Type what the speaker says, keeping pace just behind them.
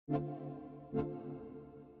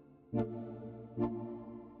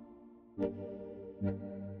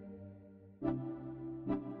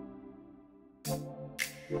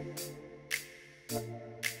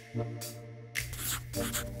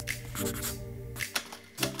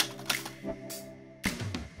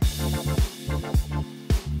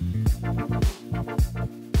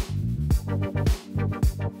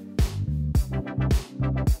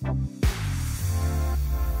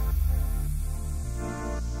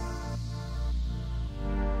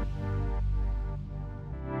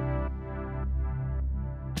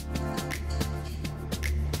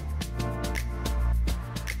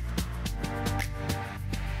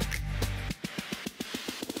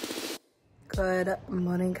Good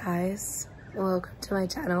morning, guys. Welcome to my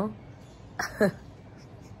channel.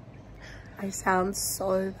 I sound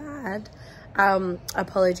so bad.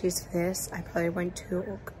 Apologies for this. I probably won't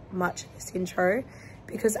talk much in this intro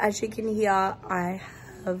because, as you can hear, I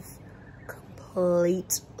have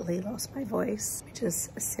completely lost my voice.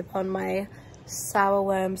 Just sip on my sour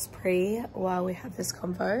worms pre while we have this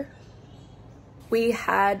convo. We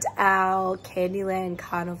had our Candyland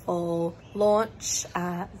Carnival launch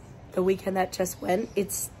the weekend that just went.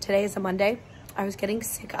 Today is a Monday. I was getting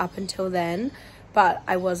sick up until then, but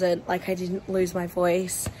I wasn't, like, I didn't lose my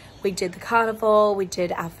voice. We did the carnival, we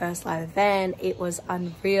did our first live event. It was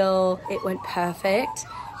unreal. It went perfect.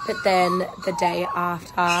 But then the day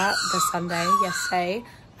after, the Sunday, yesterday,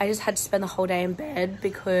 I just had to spend the whole day in bed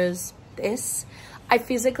because I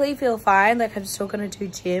physically feel fine. Like, I'm still gonna do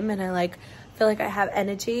gym and I feel like I have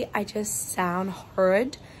energy. I just sound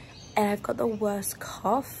horrid and I've got the worst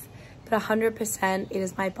cough. But 100% it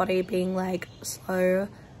is my body being like, slow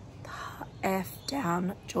F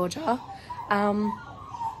down, Georgia.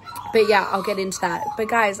 But yeah, I'll get into that. But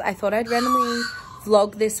guys, I thought I'd randomly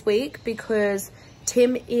vlog this week because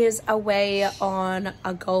Tim is away on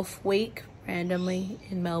a golf week randomly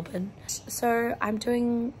in Melbourne. So I'm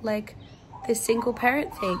doing like this single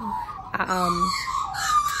parent thing.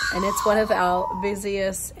 And it's one of our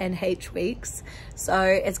busiest NH weeks. So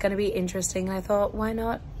it's gonna be interesting. I thought, why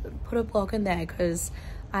not put a vlog in there? Because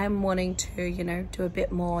I'm wanting to, you know, do a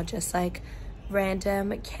bit more just like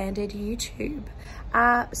random candid YouTube.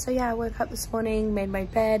 So yeah, I woke up this morning, made my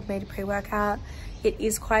bed, made a pre-workout. It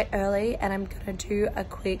is quite early and I'm gonna do a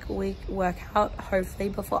quick week workout, hopefully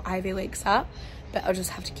before Ivy wakes up, but I'll just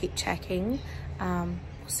have to keep checking. We'll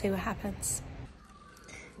see what happens.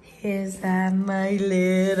 Is that my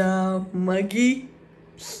little monkey?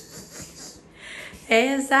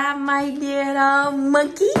 Is that my little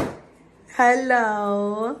monkey?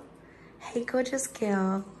 Hello. Hey, gorgeous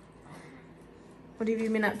girl. What have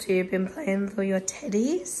you been up to? You've been playing with all your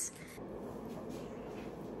teddies?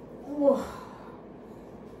 Whoa.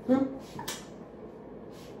 Hmm?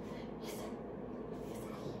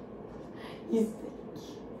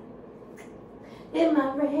 Am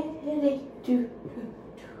I ready to?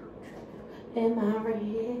 Am I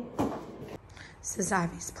ready? This is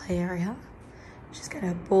Ivy's play area. She's got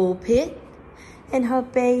her ball pit and her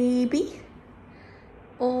baby.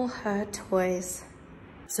 All her toys.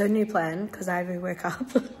 So new plan, because Ivy woke up.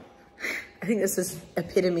 I think this is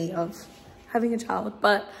epitome of having a child.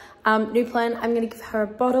 But new plan, I'm going to give her a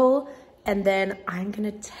bottle and then I'm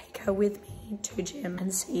going to take her with me to gym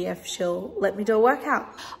and see if she'll let me do a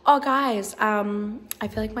workout. Oh guys, I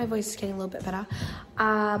feel like my voice is getting a little bit better.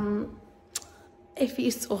 If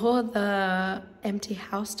you saw the empty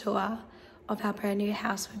house tour of our brand new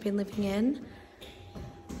house we've been living in,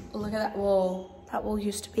 look at that wall. That wall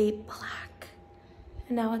used to be black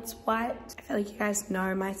and now it's white. I feel like you guys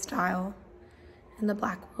know my style and the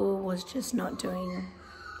black wall was just not doing,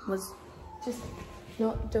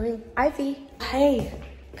 Ivy, hey,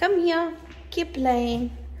 come here, keep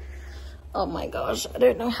playing. Oh my gosh, I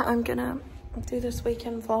don't know how I'm gonna do this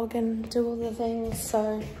weekend vlog and do all the things.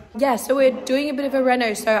 So yeah, so we're doing a bit of a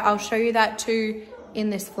reno, so I'll show you that too in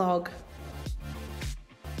this vlog.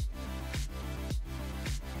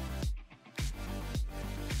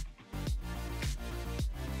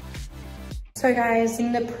 So guys,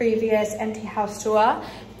 in the previous empty house tour,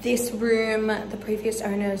 this room the previous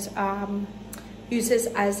owners uses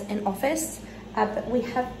as an office, but we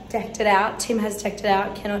have decked it out. Tim has decked it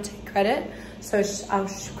out, cannot take credit. So I'll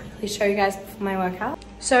quickly show you guys before my workout.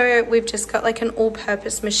 So we've just got like an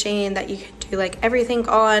all-purpose machine that you can do like everything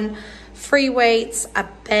on, free weights, a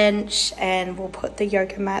bench, and we'll put the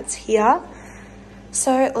yoga mats here.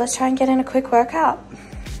 So let's try and get in a quick workout.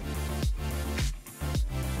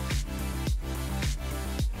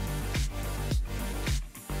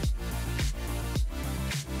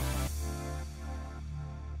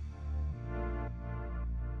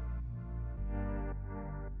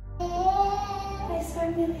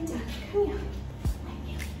 I'm nearly done. Come here. I'm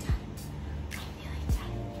nearly done. I'm nearly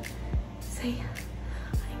done. See,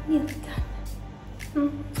 I'm nearly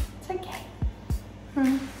done. It's okay.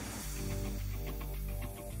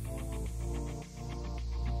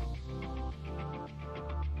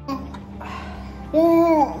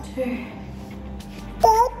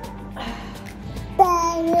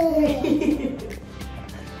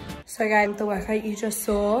 So guys, the workout you just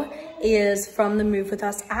saw is from the Move With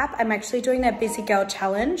Us app. I'm actually doing their Busy Girl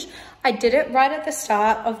Challenge. I did it right at the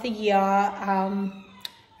start of the year, not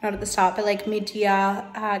at the start, but like mid-year,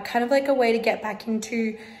 kind of like a way to get back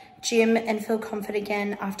into gym and feel confident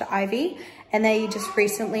again after Ivy. And they just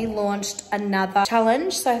recently launched another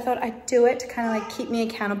challenge. So I thought I'd do it to kind of like keep me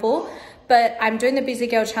accountable. But I'm doing the Busy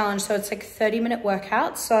Girl Challenge, so it's like 30-minute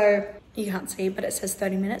workout. So you can't see, but it says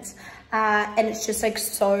 30 minutes. And it's just like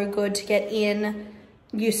so good to get in.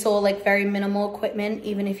 You saw like very minimal equipment,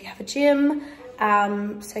 even if you have a gym.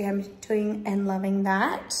 So yeah, I'm doing and loving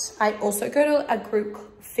that. I also go to a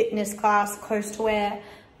group fitness class close to where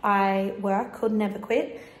I work called Never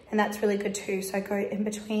Quit. And that's really good too. So I go in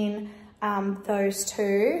between those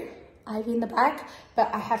two. Ivy in the back,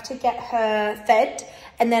 but I have to get her fed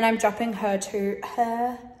and then I'm dropping her to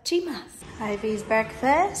her GMAS. Ivy's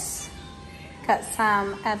breakfast. Got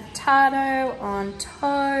some avocado on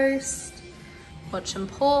toast. Watching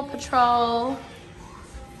Paw Patrol.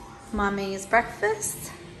 Mummy's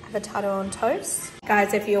breakfast. Avocado on toast.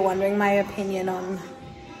 Guys, if you're wondering my opinion on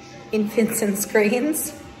infants and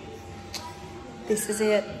screens, this is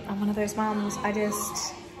it. I'm one of those mums.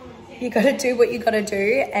 You gotta do what you gotta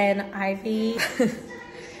do, and Ivy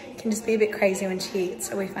can just be a bit crazy when she eats,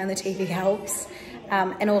 so we find the TV helps.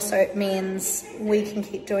 And also it means we can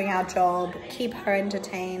keep doing our job, keep her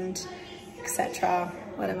entertained, etc.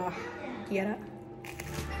 Whatever, you get it?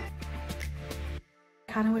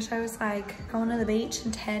 I kind of wish I was like going to the beach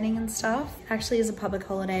and tanning and stuff. It actually is a public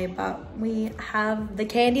holiday, but we have the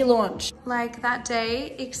candy launch. Like that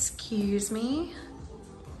day, excuse me.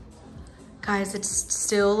 Guys, it's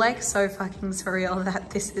still like so fucking surreal that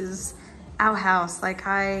this is our house.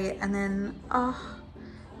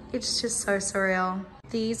 It's just so surreal.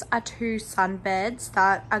 These are 2 sunbeds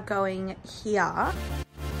that are going here.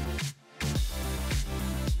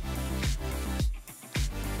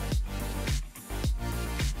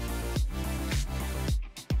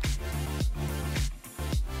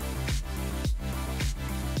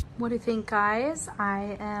 What do you think, guys?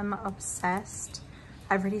 I am obsessed.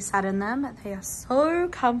 I've already sat in them. They are so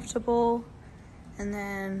comfortable. And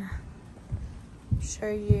then show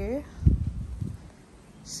you.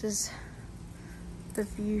 This is the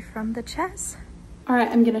view from the chest. All right,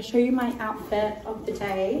 I'm gonna show you my outfit of the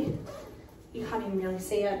day. You can't even really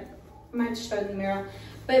see it. I might show it in the mirror.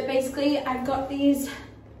 But basically, I've got these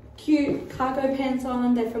cute cargo pants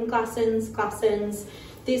on. They're from Glassons.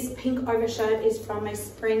 This pink overshirt is from my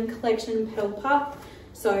spring collection, Pearl Pup.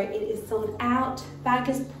 So it is sold out. Bag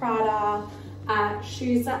is Prada.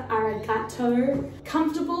 Shoes are Arigato.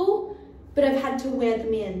 Comfortable, but I've had to wear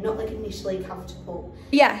them in, not like initially comfortable.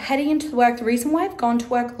 Yeah, heading into work, the reason why I've gone to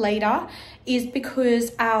work later is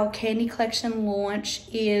because our candy collection launch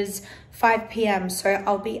is 5 p.m. so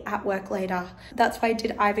I'll be at work later. That's why I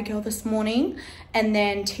did Ivy Girl this morning, and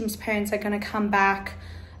then Tim's parents are gonna come back,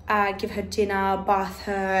 give her dinner, bath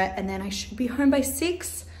her, and then I should be home by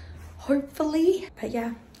 6, hopefully. But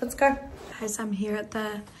yeah, let's go. Guys, I'm here at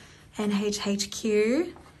the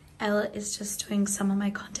NHHQ. Ella is just doing some of my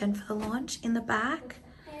content for the launch in the back.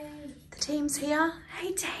 The team's here.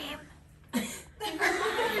 Hey team.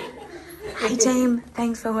 Hey team,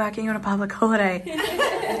 thanks for working on a public holiday.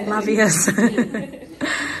 Love yous.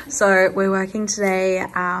 So we're working today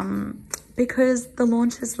because the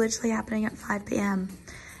launch is literally happening at 5 p.m.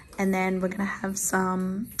 and then we're gonna have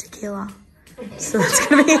some tequila. So that's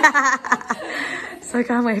gonna be so I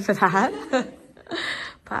can't wait for that.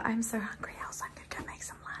 But I'm so hungry, also I'm gonna go make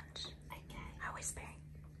some lunch. Okay. I whispering.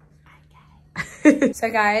 Okay. So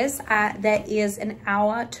guys, there is an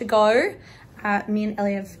hour to go. Me and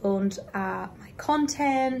Ellie have filmed my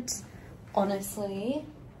content. Honestly,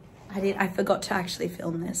 I forgot to actually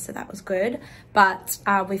film this, so that was good. But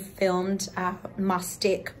we filmed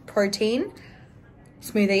mustic protein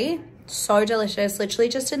smoothie. So delicious. Literally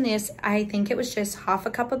just in this, I think it was just half a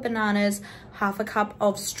cup of bananas, half a cup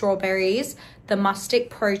of strawberries, the mustic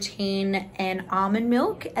protein and almond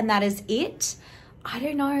milk, and that is it. I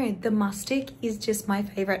don't know, the mustic is just my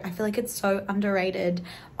favorite. I feel like it's so underrated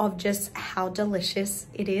of just how delicious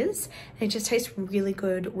it is. It just tastes really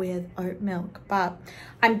good with oat milk. But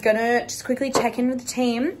I'm gonna just quickly check in with the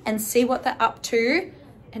team and see what they're up to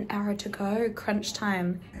an hour to go, crunch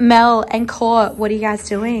time. Mel and Court, what are you guys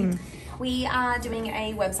doing? We are doing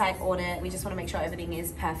a website audit. We just want to make sure everything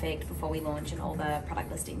is perfect before we launch and all the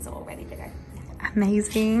product listings are all ready to go.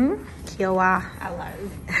 Amazing. Kiowa. Hello.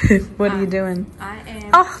 What are you doing? I am...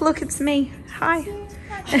 Oh, look, it's me. Hi.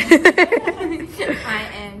 I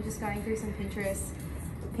am just going through some Pinterest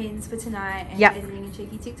pins for tonight and editing a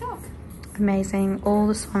cheeky TikTok. Amazing. All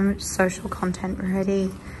the social content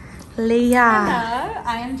ready. Leah. Hello.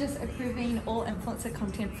 I am just approving all influencer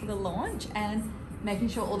content for the launch and making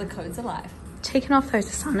sure all the codes are live. Taking off those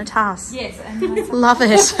Asana tasks. Yes. And love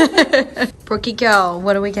it. Brookie girl,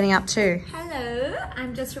 what are we getting up to? Hello,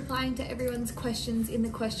 I'm just replying to everyone's questions in the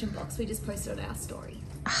question box we just posted on our story.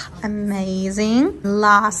 Amazing.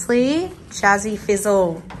 Lastly, Jazzy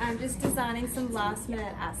Fizzle. I'm just designing some last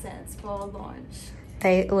minute assets for launch.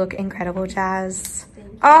 They look incredible, Jazz.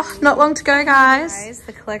 Oh, not long to go, guys.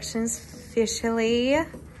 The collection's officially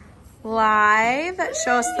live.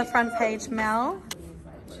 Show us the front page, Mel.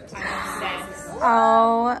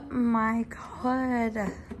 Oh my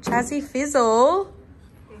god. Jazzy Fizzle.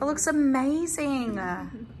 It looks amazing.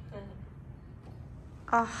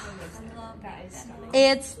 Oh,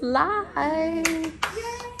 it's live.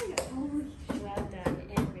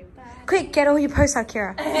 Quick, get all your posts out,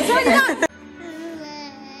 Kira.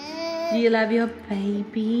 Do you love your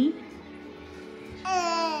baby?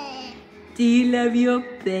 Do you love your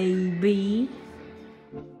baby?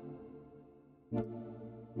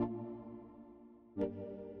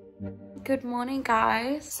 Good morning,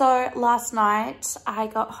 guys. So last night I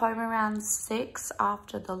got home around 6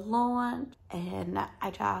 after the launch and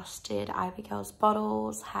I just did Ivy Girl's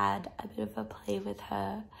bottles, had a bit of a play with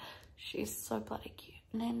her. She's so bloody cute.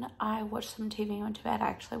 And then I watched some TV and went to bed. I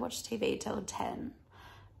actually watched TV till 10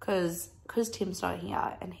 because Tim's not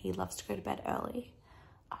here and he loves to go to bed early.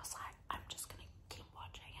 I was like, I'm just gonna keep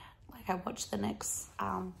watching it. Like, I watched the next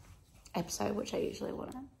episode, which I usually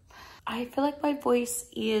wouldn't. I feel like my voice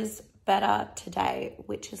is better today,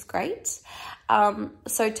 which is great.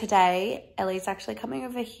 So today Ellie's actually coming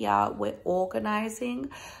over here. We're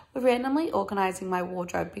randomly organizing my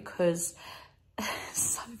wardrobe because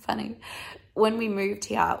it's so funny. When we moved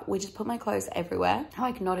here, we just put my clothes everywhere,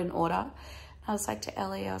 like not in order. I was like to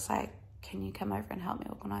Ellie, I was like, can you come over and help me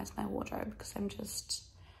organize my wardrobe, because I'm just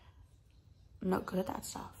not good at that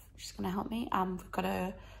stuff. She's gonna help me. We've got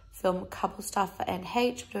to film a couple stuff for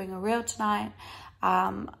NH. We're doing a reel tonight.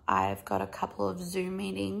 I've got a couple of Zoom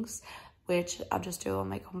meetings, which I'll just do on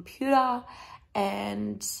my computer.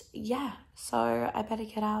 And yeah, so I better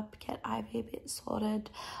get up, get Ivy a bit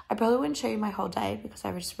sorted. I probably wouldn't show you my whole day because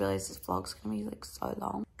I just realized this vlog's gonna be like so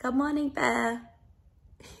long. Good morning, Bear.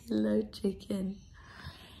 Hello, chicken.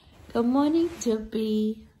 Good morning,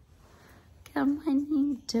 Dubby. Good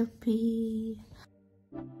morning, Dubby.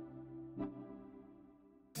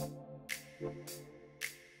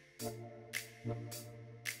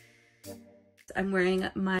 I'm wearing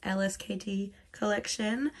my LSKT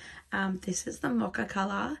collection. This is the mocha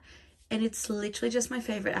color and it's literally just my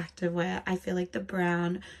favorite activewear. I feel like the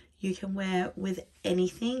brown you can wear with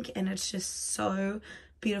anything and it's just so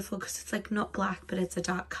beautiful because it's like not black but it's a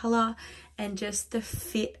dark color, and just the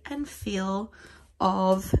fit and feel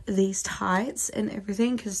of these tights and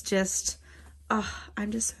everything is just, oh,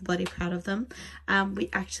 I'm just so bloody proud of them. We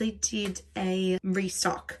actually did a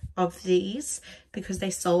restock of these because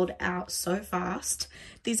they sold out so fast.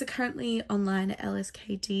 These are currently online at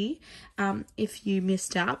LSKT if you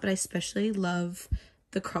missed out, but I especially love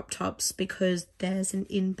the crop tops because there's an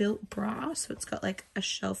inbuilt bra, so it's got like a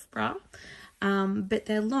shelf bra, but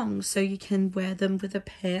they're long so you can wear them with the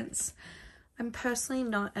pants. I'm personally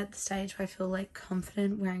not at the stage where I feel like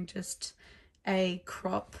confident wearing just a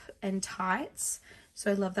crop and tights,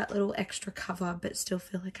 so I love that little extra cover but still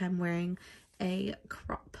feel like I'm wearing a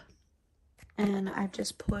crop. And I've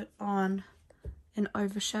just put on an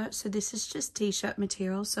overshirt, so this is just t-shirt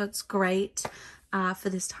material, so it's great for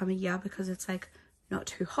this time of year because it's like not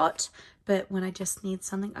too hot, but when I just need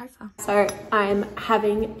something over. So I'm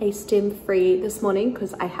having a stim free this morning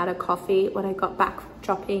because I had a coffee when I got back from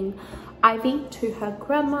dropping Ivy to her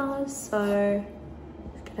grandma's, so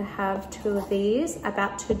gonna have 2 of these.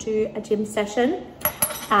 About to do a gym session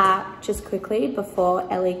just quickly before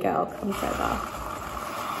Ellie girl comes over.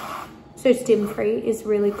 So stim free is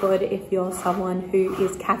really good if you're someone who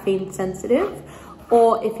is caffeine sensitive,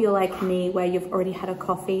 or if you're like me where you've already had a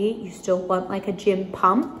coffee, you still want like a gym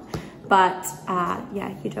pump, but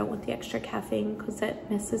yeah, you don't want the extra caffeine because it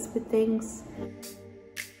messes with things.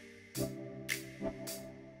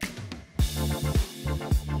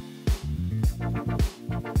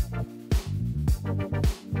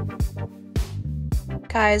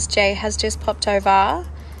 Guys, Jay has just popped over.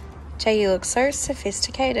 Jay, you look so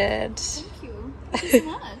sophisticated. Thank you. Thank you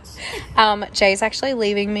so much. Jay's actually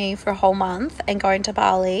leaving me for a whole month and going to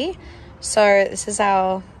Bali. So this is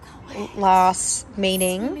our last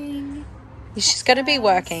meeting. She's going to be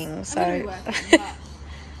working. So I'm gonna be working,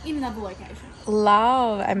 but in another location.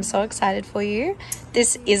 Love, I'm so excited for you.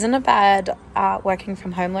 This isn't a bad working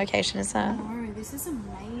from home location, is it? No, this is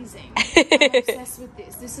amazing. I'm obsessed with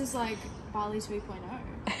this. This is like Bali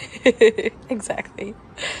 2.0. Exactly.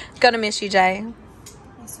 Gonna miss you, Jay.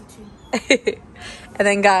 Miss you too. And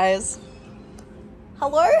then guys,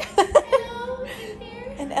 hello.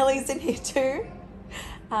 And Ellie's in here too.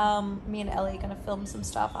 Me and Ellie are gonna film some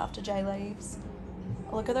stuff after Jay leaves.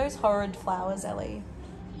 Look at those horrid flowers, Ellie.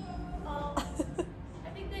 I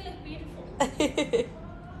think they look beautiful.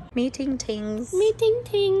 Meeting things. Meeting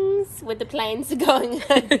things with the planes going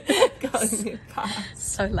past.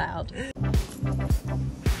 So loud.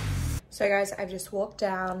 So guys, I've just walked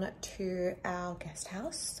down to our guest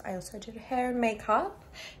house. I also did hair and makeup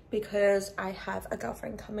because I have a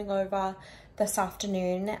girlfriend coming over this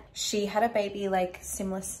afternoon. She had a baby like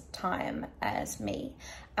similar time as me.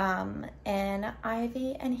 And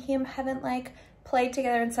Ivy and him haven't like played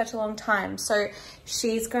together in such a long time. So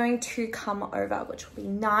she's going to come over, which will be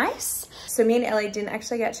nice. So me and Ellie didn't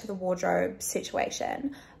actually get to the wardrobe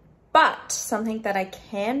situation. But something that I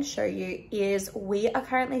can show you is we are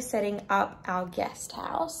currently setting up our guest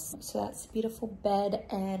house. So that's a beautiful bed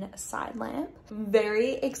and side lamp.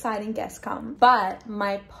 Very exciting guests come. But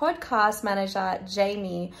my podcast manager,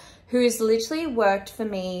 Jamie, who's literally worked for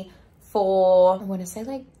me for, I want to say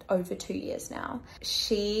like over 2 years now.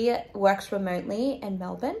 She works remotely in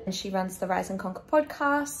Melbourne and she runs the Rise and Conquer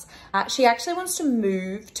podcast. She actually wants to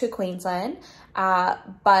move to Queensland,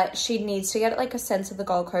 but she needs to get like a sense of the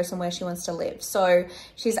Gold Coast and where she wants to live. So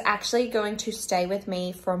she's actually going to stay with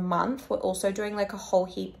me for a month. We're also doing like a whole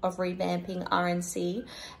heap of revamping RNC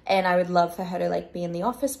and I would love for her to like be in the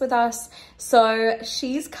office with us. So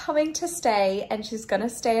she's coming to stay and she's gonna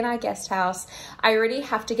stay in our guest house. I already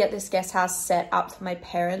have to get this guest house set up for my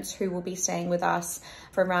parents who will be staying with us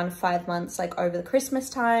for around 5 months, like over the Christmas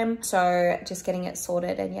time. So just getting it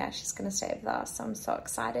sorted and yeah, she's gonna stay with us. So I'm so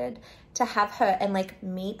excited to have her and like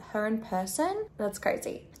meet her in person. That's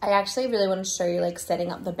crazy. I actually really want to show you like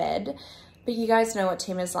setting up the bed, but you guys know what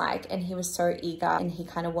Tim is like and he was so eager and he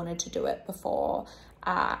kind of wanted to do it before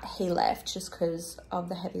he left just because of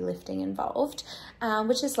the heavy lifting involved,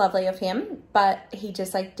 which is lovely of him, but he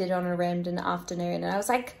just like did it on a random afternoon and I was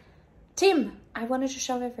like, Tim, I wanted to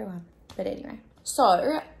show everyone. But anyway,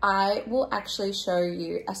 so I will actually show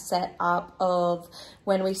you a setup of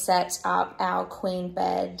when we set up our queen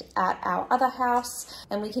bed at our other house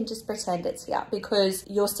and we can just pretend it's here because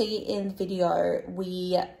you'll see in the video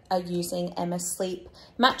we are using Emma Sleep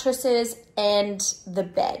mattresses and the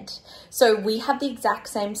bed. So we have the exact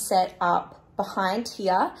same setup behind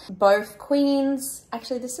here. Both queens,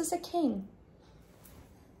 actually this is a king.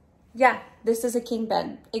 Yeah, this is a king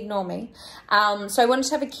bed, ignore me. So I wanted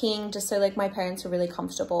to have a king just so like my parents are really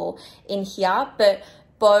comfortable in here, but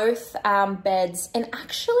both beds, and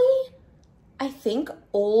actually I think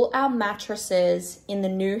all our mattresses in the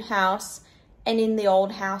new house and in the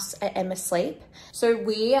old house are Emma Sleep. So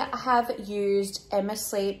we have used Emma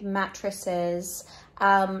Sleep mattresses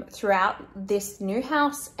throughout this new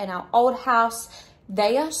house and our old house.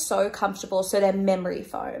 They are so comfortable, so they're memory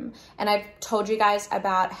foam. And I've told you guys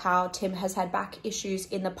about how Tim has had back issues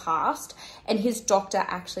in the past and his doctor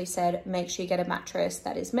actually said, make sure you get a mattress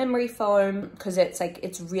that is memory foam because it's like,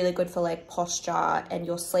 it's really good for like posture and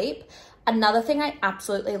your sleep. Another thing I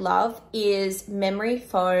absolutely love is memory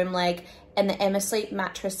foam, like, and the Emma Sleep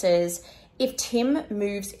mattresses. If Tim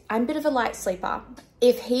moves, I'm a bit of a light sleeper.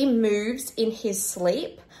 If he moves in his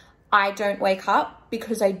sleep, I don't wake up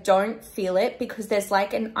because I don't feel it because there's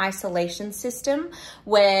like an isolation system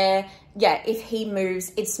where, yeah, if he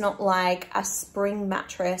moves, it's not like a spring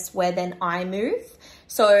mattress where then I move.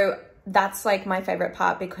 So that's like my favorite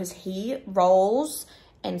part because he rolls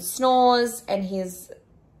and snores and he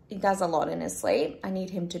does a lot in his sleep. I need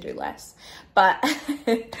him to do less. But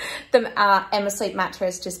the Emma Sleep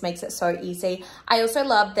mattress just makes it so easy. I also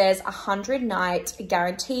love there's a 100-night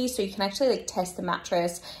guarantee. So you can actually like test the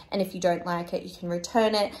mattress. And if you don't like it, you can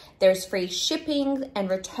return it. There's free shipping and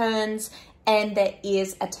returns. And there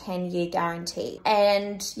is a 10-year guarantee.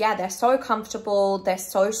 And yeah, they're so comfortable. They're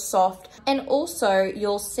so soft. And also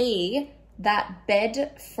you'll see that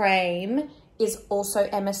bed frame is also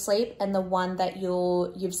Emma Sleep, and the one that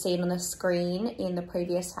you've seen on the screen in the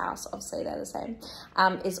previous house, obviously they're the same,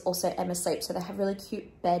 is also Emma Sleep. So they have really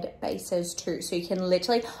cute bed bases too. So you can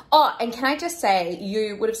literally, oh, and can I just say,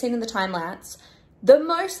 you would have seen in the time lapse, the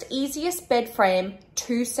most easiest bed frame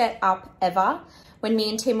to set up ever. When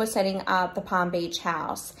me and Tim were setting up the Palm Beach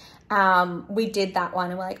house, we did that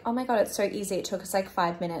one and we're like, oh my God, it's so easy. It took us like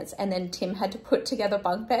 5 minutes. And then Tim had to put together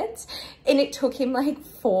bunk beds and it took him like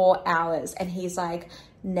 4 hours. And he's like,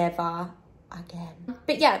 never again.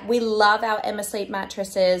 But yeah, we love our Emma Sleep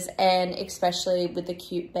mattresses, and especially with the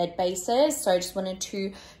cute bed bases. So I just wanted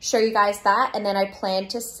to show you guys that. And then I plan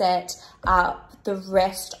to set up the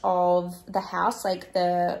rest of the house, like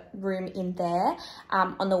the room in there,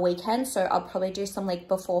 on the weekend. So I'll probably do some like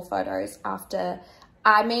before photos after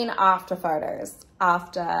photos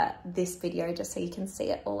after this video, just so you can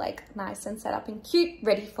see it all like nice and set up and cute,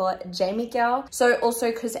 ready for Jamie girl. So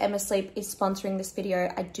also, because Emma Sleep is sponsoring this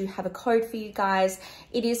video, I do have a code for you guys.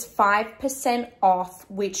 It is 5% off,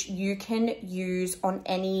 which you can use on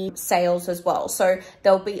any sales as well. So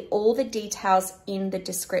there'll be all the details in the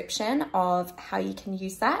description of how you can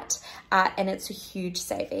use that, and it's a huge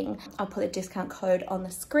saving. I'll put a discount code on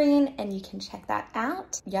the screen and you can check that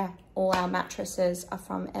out. Yeah, all our mattresses are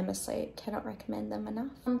from Emma Sleep. Cannot recommend them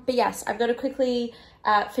enough. But yes, I've got to quickly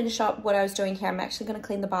finish up what I was doing here. I'm actually going to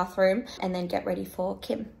clean the bathroom and then get ready for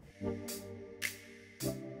Kim.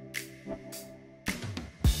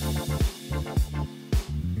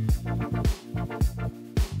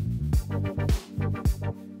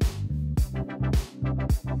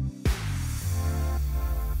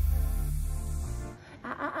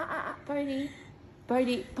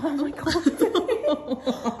 Bodhi, oh my God.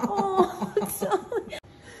 Oh, darling.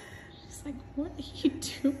 It's like, what are you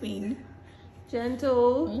doing?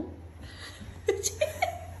 Gentle.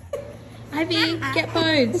 Ivy, get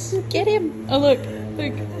Bones. Get him. Oh, look.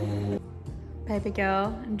 Baby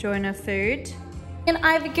girl enjoying her food. And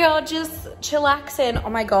Ivy girl just chillaxing. Oh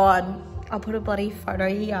my God. I'll put a bloody photo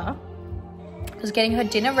here. I was getting her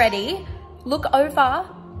dinner ready. Look over.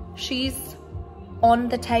 She's on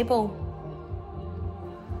the table.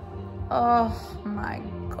 Oh my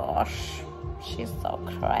gosh, she's so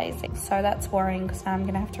crazy. So that's worrying, because now I'm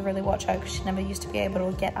gonna have to really watch her, because she never used to be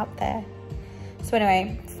able to get up there. So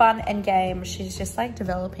anyway, fun and game. She's just like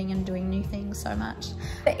developing and doing new things so much.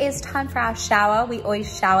 It is time for our shower. We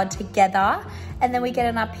always shower together, and then we get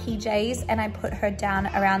in our PJs and I put her down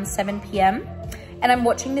around 7 p.m. And I'm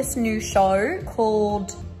watching this new show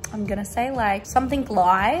called, I'm gonna say like something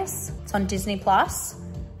Lies. It's on Disney Plus.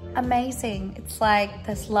 Amazing. It's like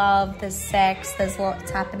there's love, there's sex, there's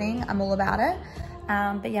lots happening. I'm all about it.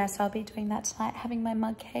 But yeah, so I'll be doing that tonight, having my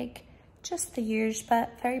mug cake, just the usual,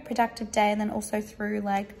 but very productive day. And then also through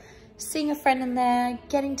like seeing a friend in there,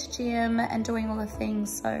 getting to gym and doing all the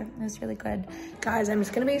things. So it was really good. Guys, I'm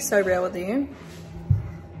just gonna be so real with you.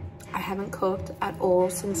 I haven't cooked at all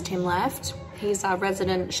since Tim left. He's our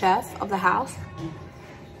resident chef of the house.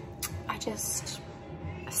 It's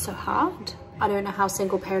so hard. I don't know how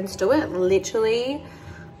single parents do it. Literally,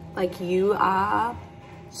 like, you are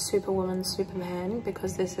superwoman, superman,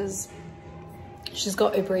 because she's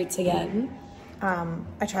got Uber Eats again.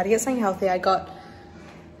 I tried to get something healthy. I got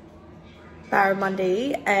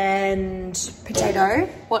barramundi and potato,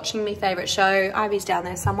 watching my favorite show. Ivy's down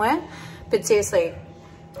there somewhere. But seriously,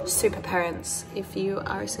 super parents if you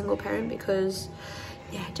are a single parent, because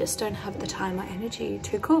yeah, just don't have the time or energy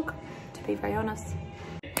to cook, to be very honest.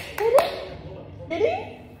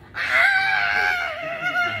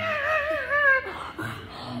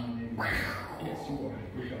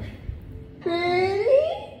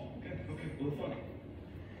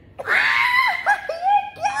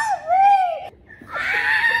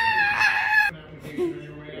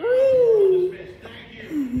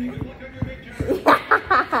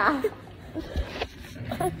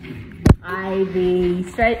 Ivy,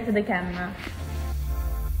 straight to the camera.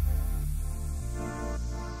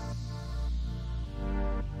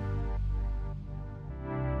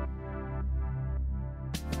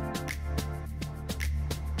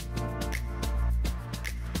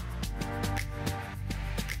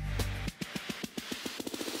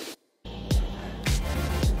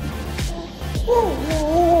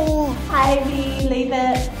 Ivy, leave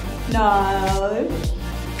it. No.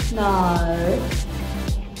 No.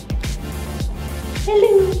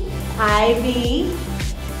 Hello. Ivy.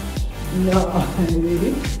 No.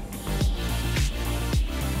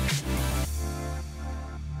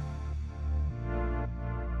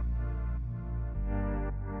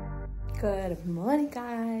 Good morning,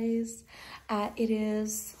 guys. It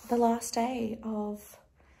is the last day of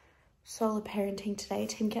solo parenting today.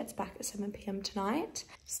 Tim gets back at 7 p.m. tonight.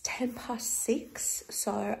 It's 6:10,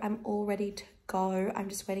 so I'm all ready to go. I'm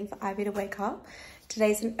just waiting for Ivy to wake up.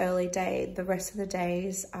 Today's an early day. The rest of the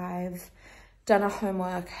days I've done a home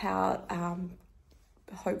workout,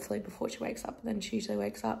 hopefully before she wakes up. Then she usually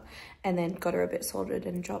wakes up, and then got her a bit sorted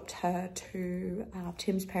and dropped her to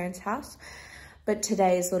Tim's parents' house. But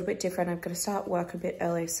today is a little bit different. I'm going to start work a bit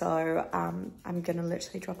early, so I'm going to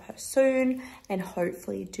literally drop her soon and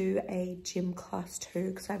hopefully do a gym class too,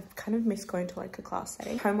 because I've kind of missed going to like a class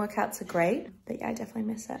setting. Home workouts are great, but yeah, I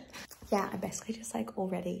definitely miss it. Yeah, I'm basically just like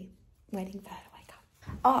already waiting for her to wake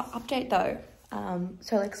up. Oh, update though.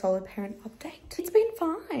 So like solo parent update. It's been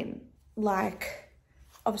fine. Like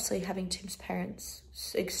obviously having Tim's parents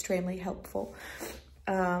is extremely helpful.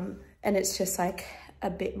 And it's just like a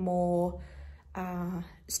bit more,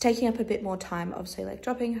 it's taking up a bit more time, obviously, like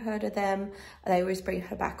dropping her to them. They always bring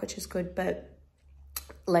her back, which is good, but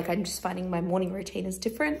like I'm just finding my morning routine is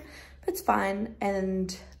different, but it's fine.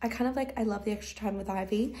 And I kind of like, I love the extra time with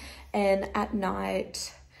Ivy, and at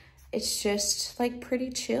night it's just like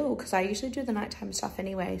pretty chill because I usually do the nighttime stuff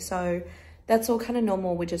anyway, so that's all kind of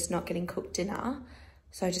normal. We're just not getting cooked dinner,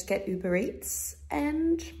 so I just get Uber Eats,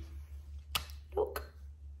 and look,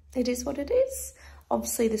 it is what it is.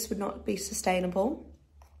 Obviously, this would not be sustainable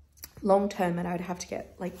long term, and I would have to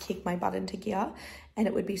get like kick my butt into gear, and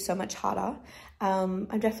it would be so much harder. I'm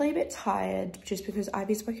definitely a bit tired just because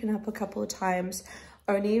Ivy's woken up a couple of times,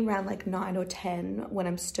 only around like 9 or 10 when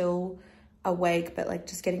I'm still awake, but like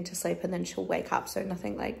just getting to sleep, and then she'll wake up. So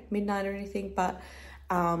nothing like midnight or anything, but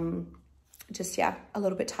just, yeah, a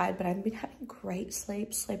little bit tired, but I've been having great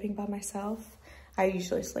sleep, sleeping by myself. I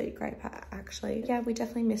usually sleep great, but actually, yeah, we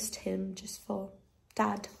definitely missed him just for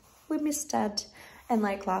Dad. We missed Dad. And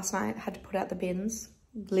like last night, I had to put out the bins.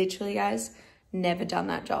 Literally, guys, never done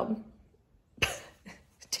that job.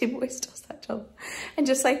 Tim always does that job. And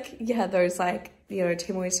just like, yeah, those like, you know,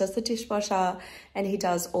 Tim always does the dishwasher, and he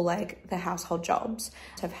does all like the household jobs.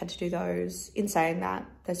 So I've had to do those. In saying that,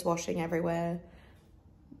 there's washing everywhere.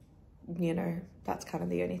 You know, that's kind of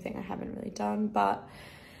the only thing I haven't really done. But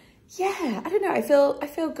yeah, I don't know. I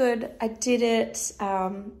feel good. I did it.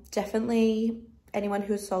 Definitely anyone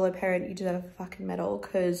who's a solo parent, you deserve a fucking medal,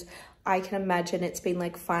 because I can imagine it's been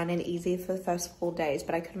like fine and easy for the first 4 days,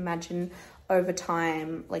 but I can imagine over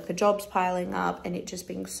time, like the jobs piling up and it just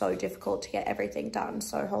being so difficult to get everything done.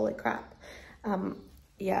 So holy crap.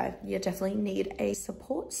 Yeah, you definitely need a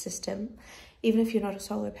support system. Even if you're not a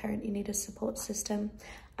solo parent, you need a support system.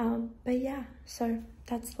 But yeah, so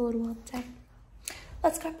that's the little update.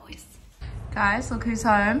 Let's go, boys. Guys, look who's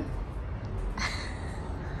home.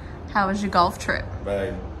 How was your golf trip?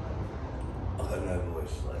 Babe, I got no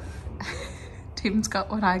voice. Like, Tim's got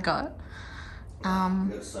what I got.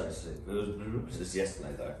 it was so sick. It was just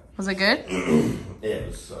yesterday though. Was it good? Yeah, it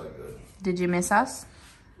was so good. Did you miss us?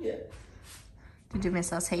 Yeah. Did you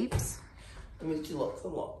miss us heaps? I missed you lots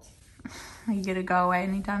and lots. Are you gonna go away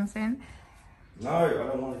anytime soon? No, I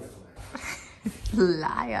don't want to go away.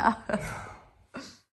 Liar.